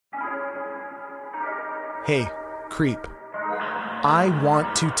Hey, creep. I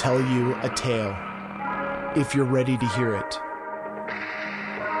want to tell you a tale, if you're ready to hear it.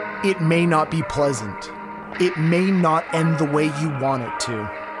 It may not be pleasant. It may not end the way you want it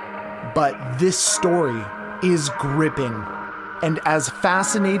to. But this story is gripping, and as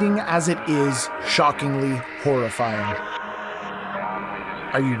fascinating as it is, shockingly horrifying.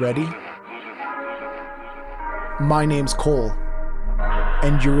 Are you ready? My name's Cole,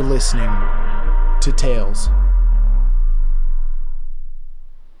 and you're listening to Tales.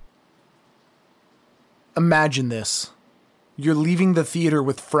 Imagine this. You're leaving the theater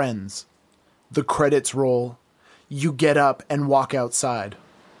with friends. The credits roll. You get up and walk outside.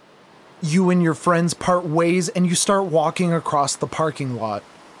 You and your friends part ways and you start walking across the parking lot.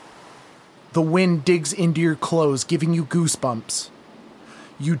 The wind digs into your clothes, giving you goosebumps.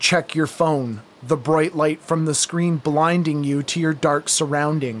 You check your phone, the bright light from the screen blinding you to your dark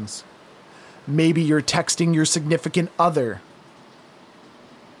surroundings. Maybe you're texting your significant other.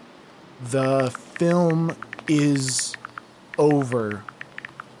 The film is over.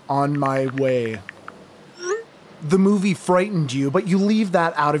 On my way. The movie frightened you, but you leave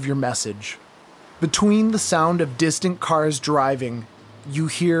that out of your message. Between the sound of distant cars driving, you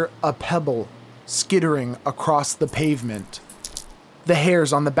hear a pebble skittering across the pavement. The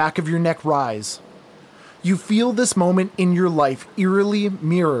hairs on the back of your neck rise. You feel this moment in your life eerily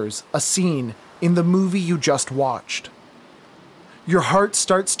mirrors a scene in the movie you just watched. Your heart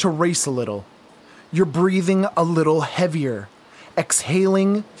starts to race a little. You're breathing a little heavier,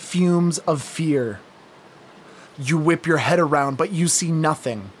 exhaling fumes of fear. You whip your head around, but you see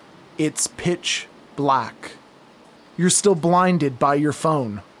nothing. It's pitch black. You're still blinded by your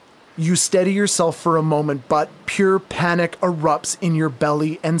phone. You steady yourself for a moment, but pure panic erupts in your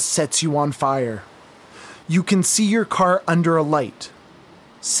belly and sets you on fire. You can see your car under a light.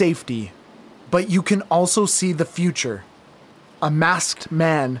 Safety. But you can also see the future. A masked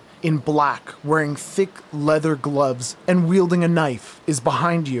man in black, wearing thick leather gloves and wielding a knife, is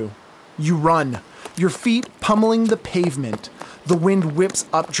behind you. You run, your feet pummeling the pavement. The wind whips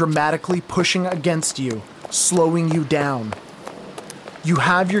up dramatically, pushing against you, slowing you down. You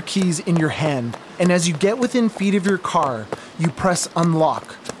have your keys in your hand, and as you get within feet of your car, you press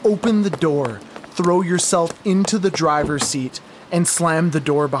unlock, open the door, throw yourself into the driver's seat, and slam the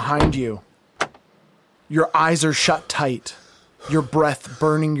door behind you. Your eyes are shut tight, your breath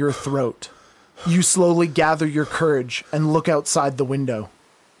burning your throat. You slowly gather your courage and look outside the window.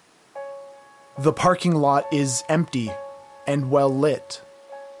 The parking lot is empty and well lit.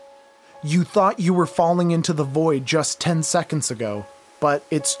 You thought you were falling into the void just 10 seconds ago, but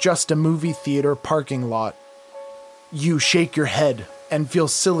it's just a movie theater parking lot. You shake your head and feel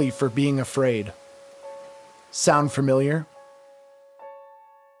silly for being afraid. Sound familiar?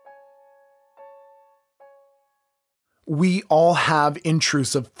 We all have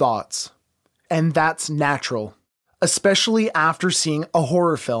intrusive thoughts, and that's natural, especially after seeing a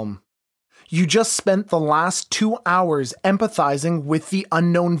horror film. You just spent the last 2 hours empathizing with the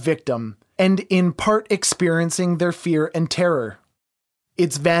unknown victim, and in part experiencing their fear and terror.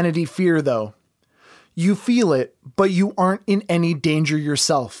 It's vanity fear, though. You feel it, but you aren't in any danger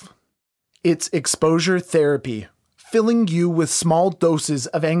yourself. It's exposure therapy, filling you with small doses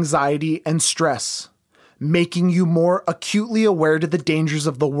of anxiety and stress, making you more acutely aware to the dangers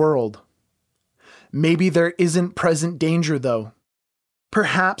of the world. Maybe there isn't present danger, though.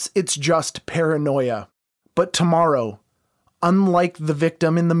 Perhaps it's just paranoia. But tomorrow, unlike the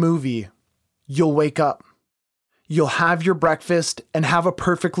victim in the movie, you'll wake up. You'll have your breakfast and have a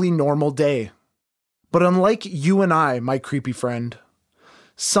perfectly normal day. But unlike you and I, my creepy friend,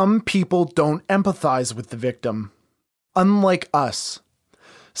 some people don't empathize with the victim. Unlike us,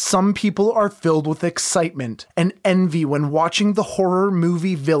 some people are filled with excitement and envy when watching the horror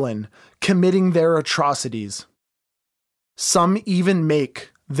movie villain committing their atrocities. Some even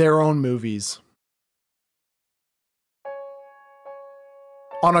make their own movies.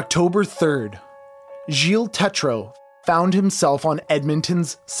 On October 3rd, Gilles Tétrault found himself on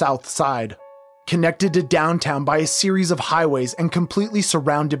Edmonton's south side, connected to downtown by a series of highways and completely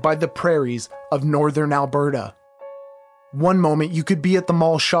surrounded by the prairies of northern Alberta. One moment you could be at the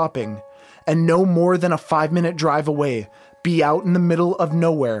mall shopping, and no more than a 5-minute drive away, be out in the middle of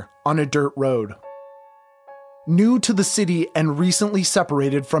nowhere on a dirt road. New to the city and recently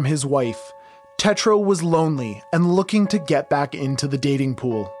separated from his wife, Tétrault was lonely and looking to get back into the dating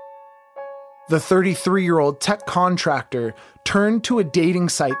pool. The 33-year-old tech contractor turned to a dating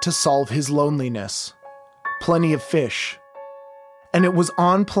site to solve his loneliness. Plenty of Fish. And it was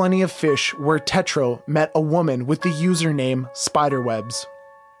on Plenty of Fish where Tétrault met a woman with the username Spiderwebs.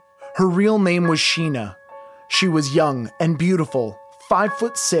 Her real name was Sheena, She was young and beautiful,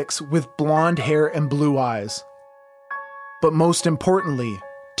 5'6" with blonde hair and blue eyes. But most importantly,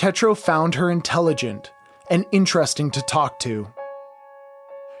 Tetro found her intelligent and interesting to talk to.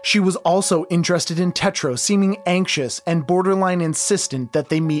 She was also interested in Tetro, seeming anxious and borderline insistent that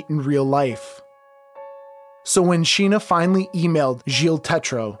they meet in real life. So when Sheena finally emailed Gilles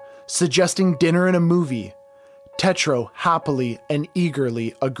Tetro, suggesting dinner and a movie, Tetro happily and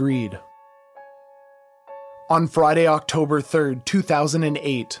eagerly agreed. On Friday, October 3rd,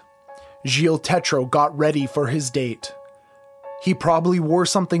 2008, Gilles Tetro got ready for his date. He probably wore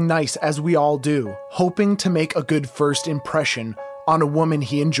something nice, as we all do, hoping to make a good first impression on a woman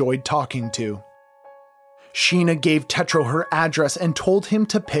he enjoyed talking to. Sheena gave Tetro her address and told him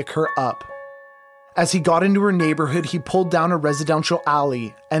to pick her up. As he got into her neighborhood, he pulled down a residential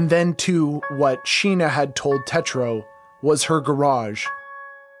alley and then to what Sheena had told Tetro was her garage.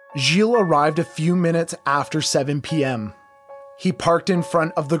 Gilles arrived a few minutes after 7 p.m. He parked in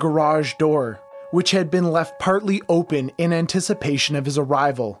front of the garage door, which had been left partly open in anticipation of his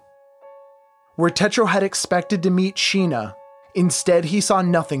arrival. Where Tetro had expected to meet Sheena, instead he saw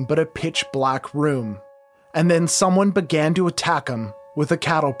nothing but a pitch-black room, and then someone began to attack him with a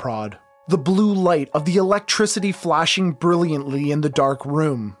cattle prod, the blue light of the electricity flashing brilliantly in the dark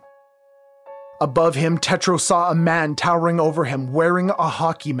room. Above him, Tetro saw a man towering over him wearing a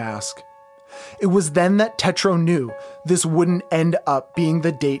hockey mask. It was then that Tetro knew this wouldn't end up being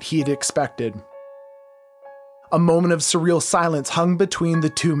the date he had expected. A moment of surreal silence hung between the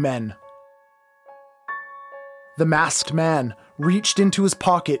two men. The masked man reached into his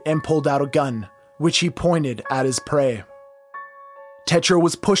pocket and pulled out a gun, which he pointed at his prey. Tetro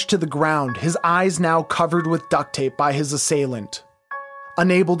was pushed to the ground, his eyes now covered with duct tape by his assailant.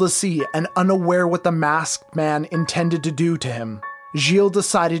 Unable to see and unaware what the masked man intended to do to him, Gilles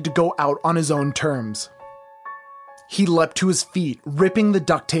decided to go out on his own terms. He leapt to his feet, ripping the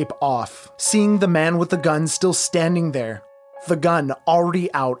duct tape off, seeing the man with the gun still standing there, the gun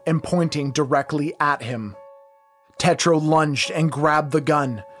already out and pointing directly at him. Tetro lunged and grabbed the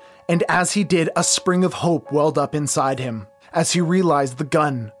gun, and as he did, a spring of hope welled up inside him, as he realized the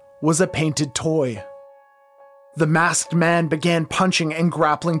gun was a painted toy. The masked man began punching and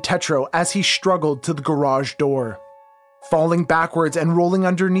grappling Tetro as he struggled to the garage door. Falling backwards and rolling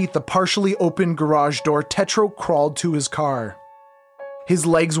underneath the partially open garage door, Tetro crawled to his car. His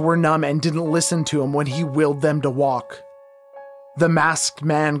legs were numb and didn't listen to him when he willed them to walk. The masked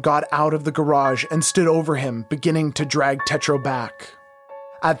man got out of the garage and stood over him, beginning to drag Tetro back.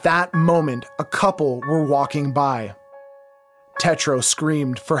 At that moment, a couple were walking by. Tetro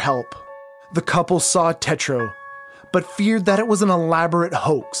screamed for help. The couple saw Tetro, but feared that it was an elaborate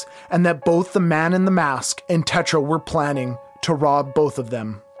hoax and that both the man in the mask and Tetro were planning to rob both of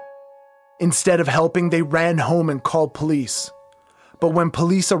them. Instead of helping, they ran home and called police. But when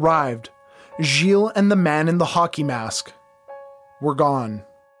police arrived, Gilles and the man in the hockey mask were gone.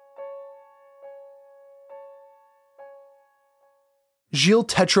 Gilles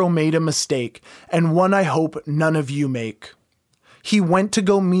Tetro made a mistake, and one I hope none of you make. He went to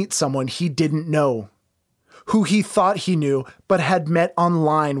go meet someone he didn't know, who he thought he knew but had met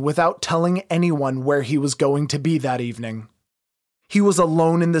online without telling anyone where he was going to be that evening. He was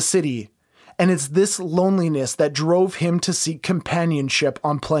alone in the city, and it's this loneliness that drove him to seek companionship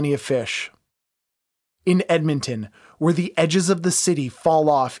on Plenty of Fish. In Edmonton, where the edges of the city fall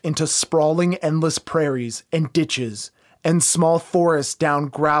off into sprawling endless prairies and ditches and small forests down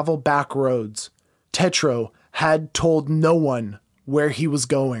gravel back roads, Tetro had told no one where he was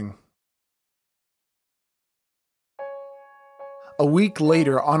going. A week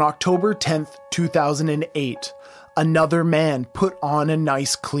later, on October 10th, 2008, another man put on a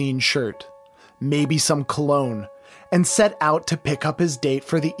nice clean shirt, maybe some cologne, and set out to pick up his date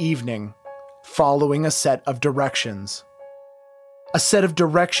for the evening, following a set of directions. A set of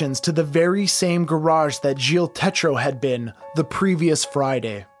directions to the very same garage that Gilles Tetro had been the previous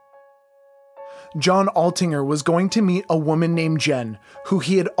Friday. John Altinger was going to meet a woman named Jen, who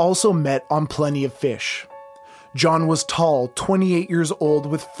he had also met on Plenty of Fish. John was tall, 28 years old,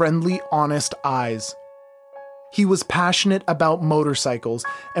 with friendly, honest eyes. He was passionate about motorcycles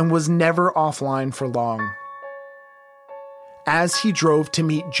and was never offline for long. As he drove to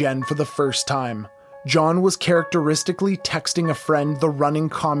meet Jen for the first time, John was characteristically texting a friend the running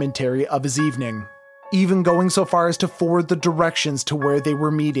commentary of his evening, even going so far as to forward the directions to where they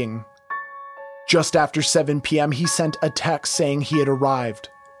were meeting. Just after 7 p.m., he sent a text saying he had arrived.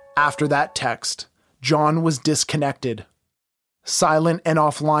 After that text, John was disconnected, silent and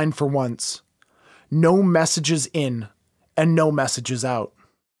offline for once. No messages in and no messages out.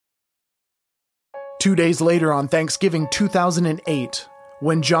 2 days later, on Thanksgiving 2008,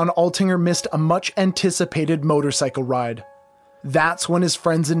 when John Altinger missed a much-anticipated motorcycle ride, that's when his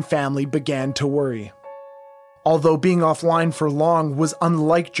friends and family began to worry. Although being offline for long was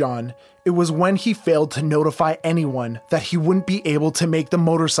unlike John, it was when he failed to notify anyone that he wouldn't be able to make the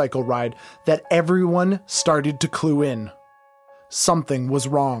motorcycle ride that everyone started to clue in. Something was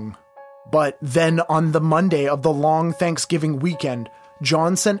wrong. But then on the Monday of the long Thanksgiving weekend,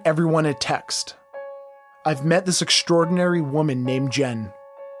 John sent everyone a text. "I've met this extraordinary woman named Jen."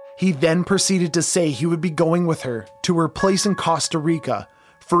 He then proceeded to say he would be going with her to her place in Costa Rica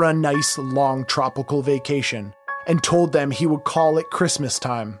for a nice long tropical vacation, and told them he would call at Christmas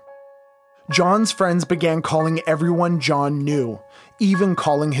time. John's friends began calling everyone John knew, even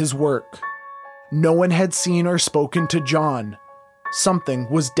calling his work. No one had seen or spoken to John. Something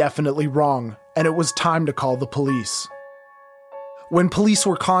was definitely wrong, and it was time to call the police. When police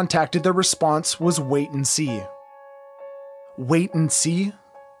were contacted, their response was wait and see. Wait and see?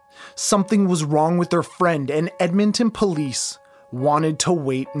 Something was wrong with their friend, and Edmonton police wanted to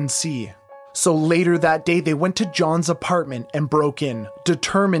wait and see. So later that day, they went to John's apartment and broke in,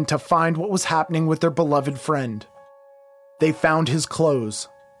 determined to find what was happening with their beloved friend. They found his clothes.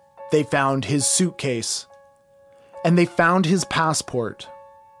 They found his suitcase. And they found his passport.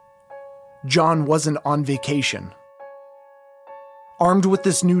 John wasn't on vacation. Armed with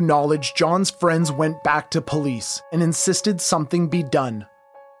this new knowledge, John's friends went back to police and insisted something be done.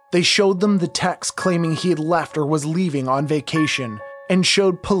 They showed them the text claiming he had left or was leaving on vacation, and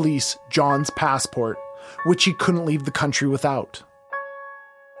showed police John's passport, which he couldn't leave the country without.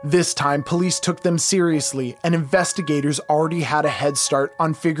 This time, police took them seriously, and investigators already had a head start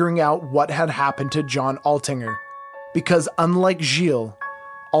on figuring out what had happened to John Altinger, because unlike Gilles,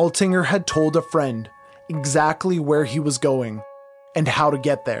 Altinger had told a friend exactly where he was going and how to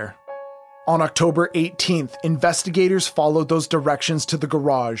get there. On October 18th, investigators followed those directions to the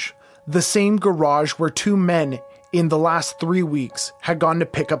garage, the same garage where two men in the last 3 weeks had gone to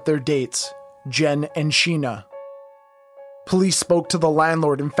pick up their dates, Jen and Sheena. Police spoke to the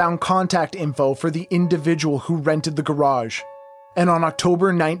landlord and found contact info for the individual who rented the garage, and on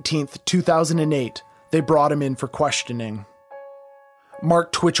October 19th, 2008, they brought him in for questioning.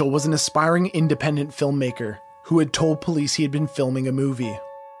 Mark Twitchell was an aspiring independent filmmaker who had told police he had been filming a movie.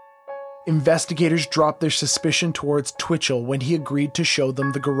 Investigators dropped their suspicion towards Twitchell when he agreed to show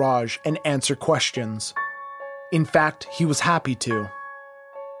them the garage and answer questions. In fact, he was happy to.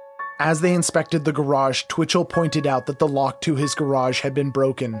 As they inspected the garage, Twitchell pointed out that the lock to his garage had been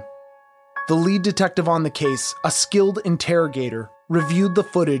broken. The lead detective on the case, a skilled interrogator, reviewed the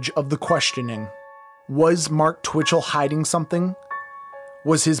footage of the questioning. Was Mark Twitchell hiding something?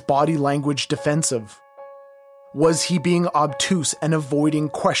 Was his body language defensive? Was he being obtuse and avoiding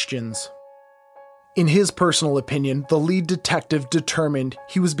questions? In his personal opinion, the lead detective determined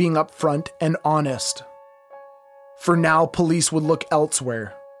he was being upfront and honest. For now, police would look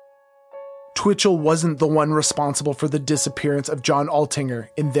elsewhere. Twitchell wasn't the one responsible for the disappearance of John Altinger,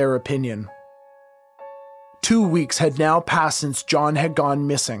 in their opinion. 2 weeks had now passed since John had gone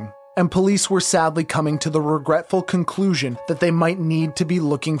missing, and police were sadly coming to the regretful conclusion that they might need to be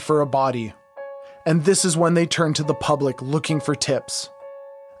looking for a body. And this is when they turned to the public looking for tips.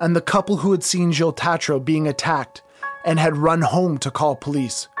 And the couple who had seen Gilles Tatreau being attacked and had run home to call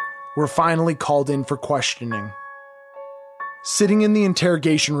police were finally called in for questioning. Sitting in the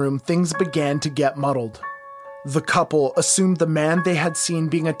interrogation room, things began to get muddled. The couple assumed the man they had seen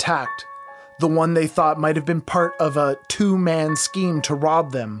being attacked, the one they thought might have been part of a two-man scheme to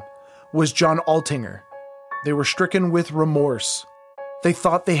rob them, was John Altinger. They were stricken with remorse. They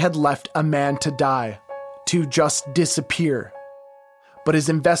thought they had left a man to die, to just disappear. But as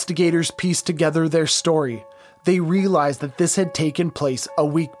investigators pieced together their story, they realized that this had taken place a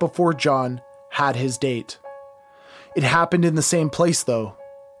week before John had his date. It happened in the same place, though,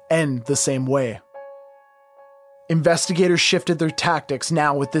 and the same way. Investigators shifted their tactics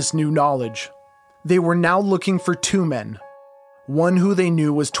now with this new knowledge. They were now looking for two men. One who they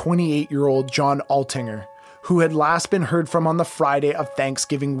knew was 28-year-old John Altinger, who had last been heard from on the Friday of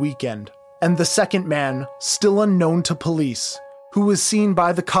Thanksgiving weekend, and the second man, still unknown to police, who was seen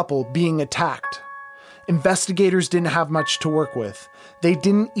by the couple being attacked. Investigators didn't have much to work with. They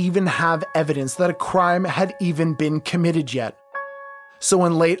didn't even have evidence that a crime had even been committed yet. So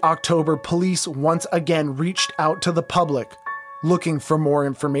in late October, police once again reached out to the public, looking for more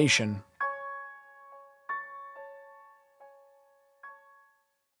information.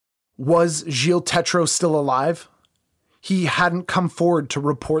 Was Gilles Tatreau still alive? He hadn't come forward to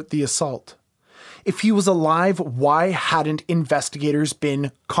report the assault. If he was alive, why hadn't investigators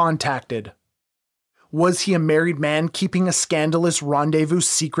been contacted? Was he a married man keeping a scandalous rendezvous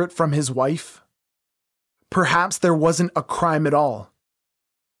secret from his wife? Perhaps there wasn't a crime at all.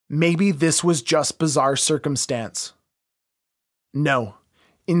 Maybe this was just bizarre circumstance. No,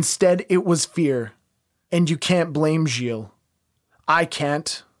 instead it was fear. And you can't blame Gilles. I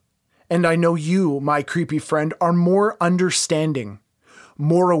can't. And I know you, my creepy friend, are more understanding,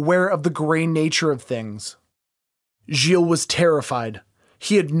 more aware of the gray nature of things. Gilles was terrified.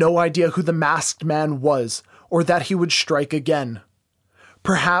 He had no idea who the masked man was, or that he would strike again.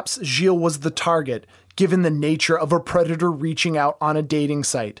 Perhaps Gilles was the target, given the nature of a predator reaching out on a dating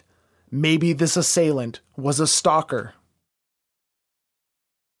site. Maybe this assailant was a stalker.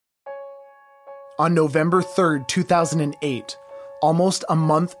 On November 3rd, 2008, almost a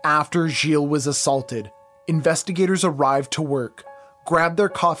month after Gilles was assaulted, investigators arrived to work, grabbed their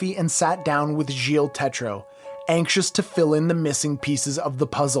coffee and sat down with Gilles Tétrault, anxious to fill in the missing pieces of the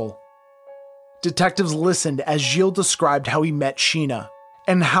puzzle. Detectives listened as Gilles described how he met Sheena,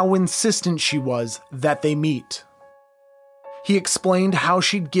 and how insistent she was that they meet. He explained how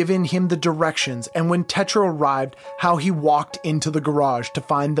she'd given him the directions, and when Tétrault arrived, how he walked into the garage to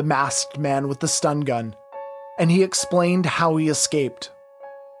find the masked man with the stun gun, and he explained how he escaped.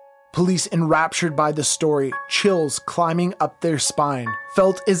 Police, enraptured by the story, chills climbing up their spine,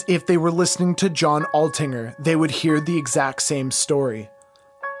 felt as if they were listening to John Altinger, they would hear the exact same story.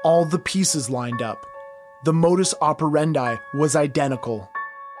 All the pieces lined up. The modus operandi was identical.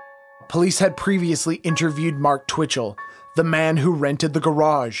 Police had previously interviewed Mark Twitchell, the man who rented the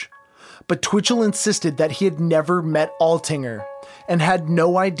garage, but Twitchell insisted that he had never met Altinger and had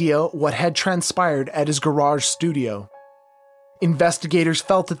no idea what had transpired at his garage studio. Investigators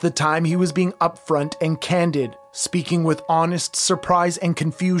felt at the time he was being upfront and candid, speaking with honest surprise and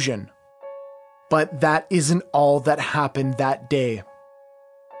confusion. But that isn't all that happened that day.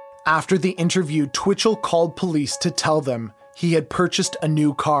 After the interview, Twitchell called police to tell them he had purchased a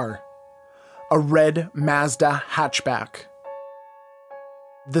new car. A red Mazda hatchback.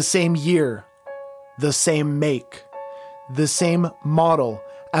 The same year, the same make, the same model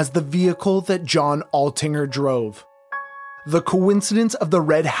as the vehicle that John Altinger drove. The coincidence of the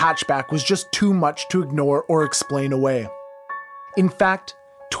red hatchback was just too much to ignore or explain away. In fact,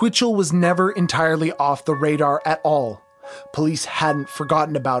 Twitchell was never entirely off the radar at all. Police hadn't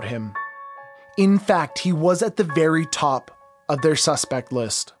forgotten about him. In fact, he was at the very top of their suspect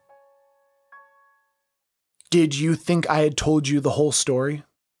list. Did you think I had told you the whole story?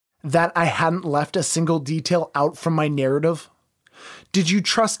 That I hadn't left a single detail out from my narrative? Did you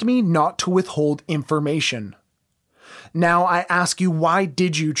trust me not to withhold information? Now I ask you, why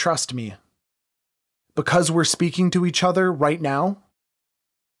did you trust me? Because we're speaking to each other right now?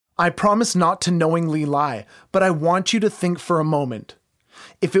 I promise not to knowingly lie, but I want you to think for a moment.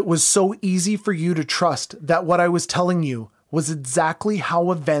 If it was so easy for you to trust that what I was telling you was exactly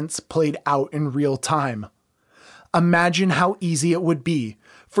how events played out in real time, imagine how easy it would be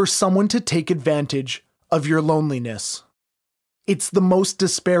for someone to take advantage of your loneliness. It's the most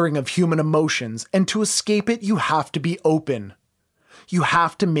despairing of human emotions, and to escape it, you have to be open. You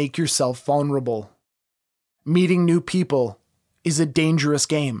have to make yourself vulnerable. Meeting new people is a dangerous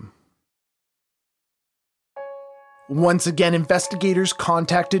game. Once again, investigators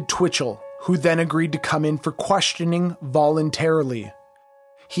contacted Twitchell, who then agreed to come in for questioning voluntarily.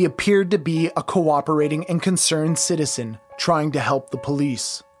 He appeared to be a cooperating and concerned citizen trying to help the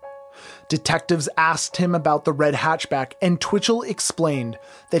police. Detectives asked him about the red hatchback, and Twitchell explained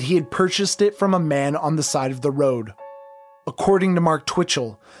that he had purchased it from a man on the side of the road. According to Mark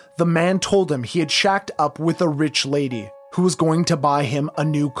Twitchell, the man told him he had shacked up with a rich lady who was going to buy him a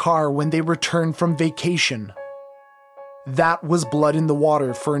new car when they returned from vacation. That was blood in the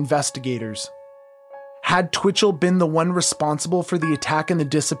water for investigators. Had Twitchell been the one responsible for the attack and the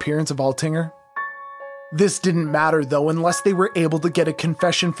disappearance of Altinger? This didn't matter though, unless they were able to get a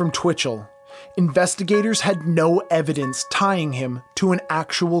confession from Twitchell. Investigators had no evidence tying him to an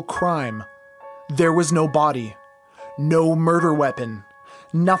actual crime. There was no body, no murder weapon,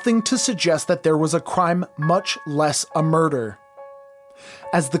 nothing to suggest that there was a crime, much less a murder.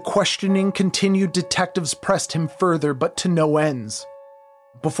 As the questioning continued, detectives pressed him further, but to no ends.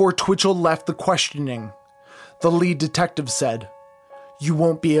 Before Twitchell left the questioning, the lead detective said, "You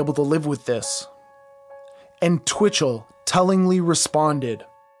won't be able to live with this." And Twitchell tellingly responded,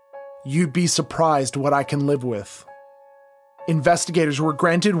 "You'd be surprised what I can live with." Investigators were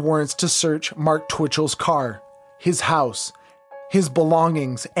granted warrants to search Mark Twitchell's car, his house, his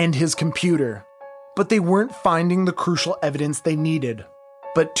belongings, and his computer, but they weren't finding the crucial evidence they needed.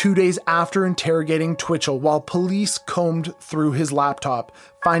 But 2 days after interrogating Twitchell while police combed through his laptop,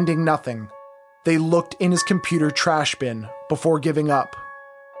 finding nothing, They looked in his computer trash bin before giving up.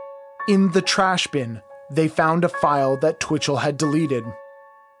 In the trash bin, they found a file that Twitchell had deleted.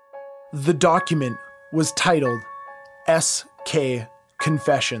 The document was titled SK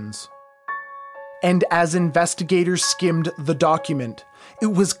Confessions. And as investigators skimmed the document, it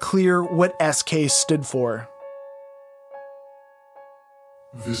was clear what SK stood for.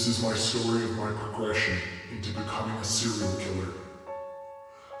 This is my story of my progression into becoming a serial killer.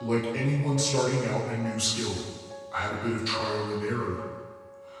 Like anyone starting out in a new skill, I had a bit of trial and error.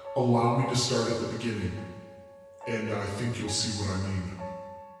 Allow me to start at the beginning, and I think you'll see what I mean.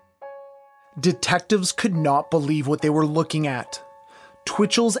 Detectives could not believe what they were looking at.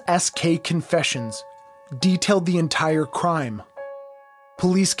 Twitchell's SK Confessions detailed the entire crime.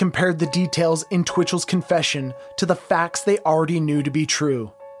 Police compared the details in Twitchell's confession to the facts they already knew to be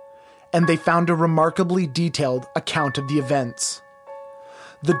true, and they found a remarkably detailed account of the events.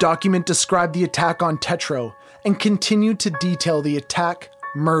 The document described the attack on Tetro and continued to detail the attack,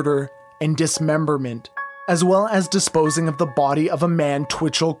 murder, and dismemberment, as well as disposing of the body of a man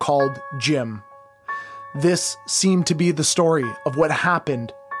Twitchell called Jim. This seemed to be the story of what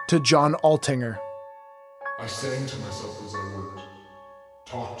happened to John Altinger. I sang to myself as I worked,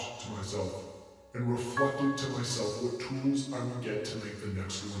 talked to myself, and reflected to myself what tools I would get to make the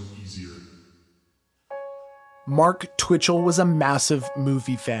next one easier. Mark Twitchell was a massive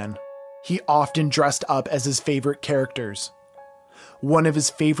movie fan. He often dressed up as his favorite characters. One of his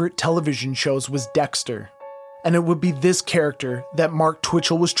favorite television shows was Dexter, and it would be this character that Mark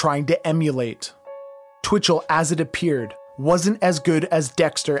Twitchell was trying to emulate. Twitchell, as it appeared, wasn't as good as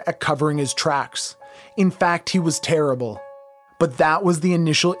Dexter at covering his tracks. In fact, he was terrible. But that was the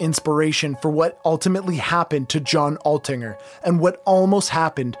initial inspiration for what ultimately happened to John Altinger and what almost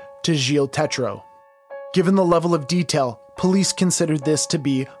happened to Gilles Tetreault. Given the level of detail, police considered this to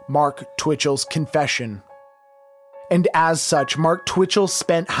be Mark Twitchell's confession. And as such, Mark Twitchell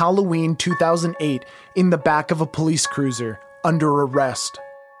spent Halloween 2008 in the back of a police cruiser, under arrest.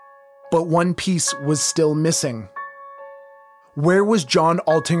 But one piece was still missing. Where was John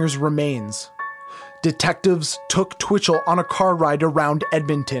Altinger's remains? Detectives took Twitchell on a car ride around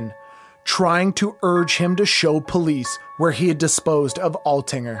Edmonton, trying to urge him to show police where he had disposed of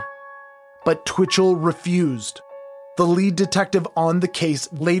Altinger. But Twitchell refused. The lead detective on the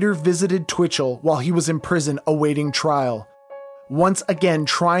case later visited Twitchell while he was in prison awaiting trial, once again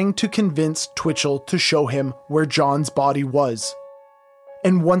trying to convince Twitchell to show him where John's body was.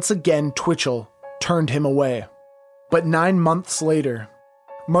 And once again Twitchell turned him away. But 9 months later,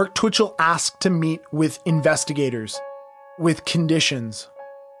 Mark Twitchell asked to meet with investigators, with conditions.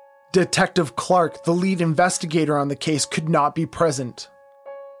 Detective Clark, the lead investigator on the case, could not be present.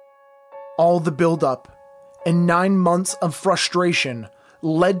 All the buildup and 9 months of frustration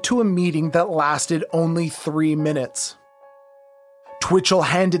led to a meeting that lasted only 3 minutes. Twitchell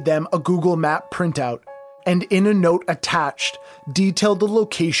handed them a Google Map printout and in a note attached detailed the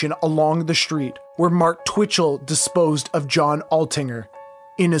location along the street where Mark Twitchell disposed of John Altinger,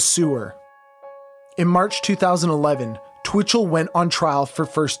 in a sewer. In March 2011, Twitchell went on trial for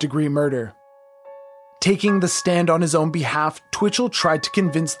first-degree murder. Taking the stand on his own behalf, Twitchell tried to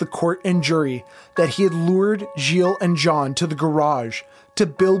convince the court and jury that he had lured Gilles and John to the garage to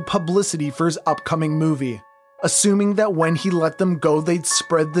build publicity for his upcoming movie, assuming that when he let them go, they'd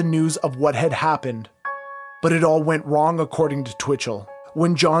spread the news of what had happened. But it all went wrong, according to Twitchell,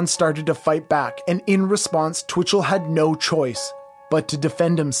 when John started to fight back, and in response, Twitchell had no choice but to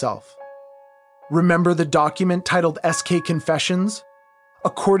defend himself. Remember the document titled SK Confessions?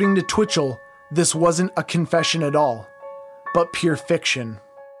 According to Twitchell, this wasn't a confession at all, but pure fiction.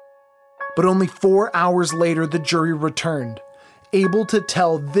 But only 4 hours later, the jury returned, able to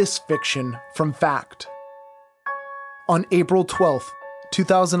tell this fiction from fact. On April 12,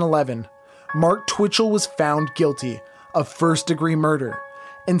 2011, Mark Twitchell was found guilty of first-degree murder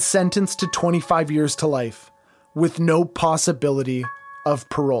and sentenced to 25 years to life, with no possibility of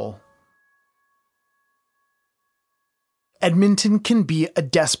parole. Edmonton can be a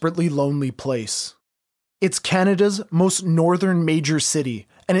desperately lonely place. It's Canada's most northern major city,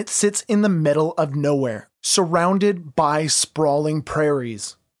 and it sits in the middle of nowhere, surrounded by sprawling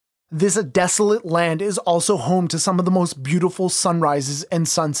prairies. This desolate land is also home to some of the most beautiful sunrises and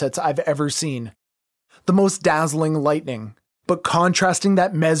sunsets I've ever seen. The most dazzling lightning, but contrasting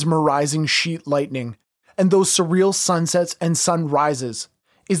that mesmerizing sheet lightning and those surreal sunsets and sunrises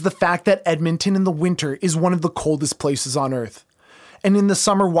is the fact that Edmonton in the winter is one of the coldest places on Earth. And in the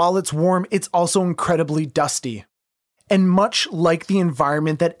summer, while it's warm, it's also incredibly dusty. And much like the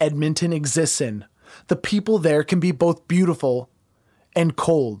environment that Edmonton exists in, the people there can be both beautiful and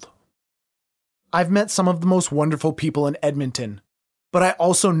cold. I've met some of the most wonderful people in Edmonton, but I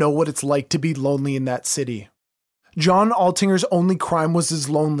also know what it's like to be lonely in that city. John Altinger's only crime was his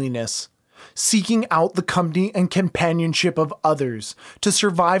loneliness, seeking out the company and companionship of others to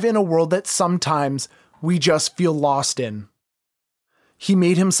survive in a world that sometimes we just feel lost in. He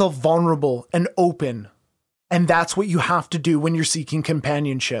made himself vulnerable and open, and that's what you have to do when you're seeking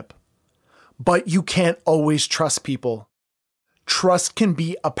companionship. But you can't always trust people. Trust can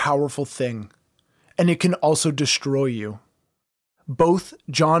be a powerful thing, and it can also destroy you. Both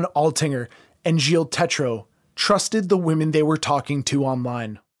John Altinger and Gilles Tetreault trusted the women they were talking to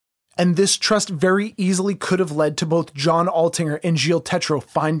online. And this trust very easily could have led to both John Altinger and Gilles Tetreault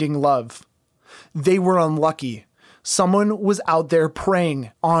finding love. They were unlucky. Someone was out there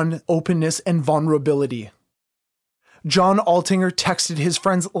preying on openness and vulnerability. John Altinger texted his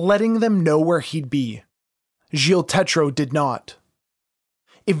friends letting them know where he'd be. Gilles Tetreault did not.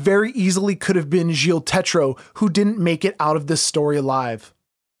 It very easily could have been Gilles Tetreault who didn't make it out of this story alive,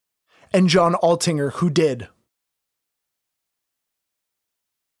 and John Altinger who did.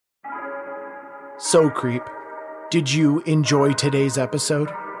 So, Creep, did you enjoy today's episode?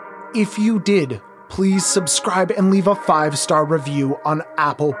 If you did, please subscribe and leave a 5-star review on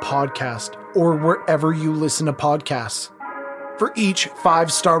Apple Podcast or wherever you listen to podcasts. For each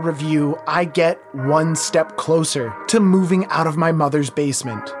 5-star review, I get one step closer to moving out of my mother's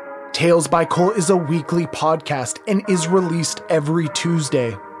basement. Tales by Cole is a weekly podcast and is released every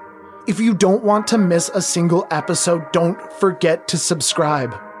Tuesday. If you don't want to miss a single episode, don't forget to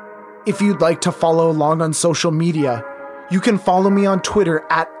subscribe. If you'd like to follow along on social media, you can follow me on Twitter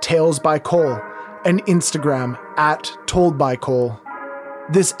at Tales by Cole and Instagram at Told by Cole.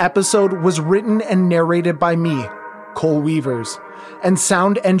 This episode was written and narrated by me, Cole Weavers, and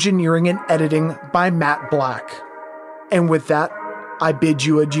sound engineering and editing by Matt Black. And with that, I bid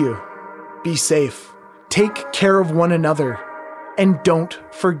you adieu. Be safe, take care of one another, and don't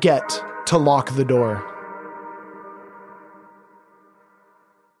forget to lock the door.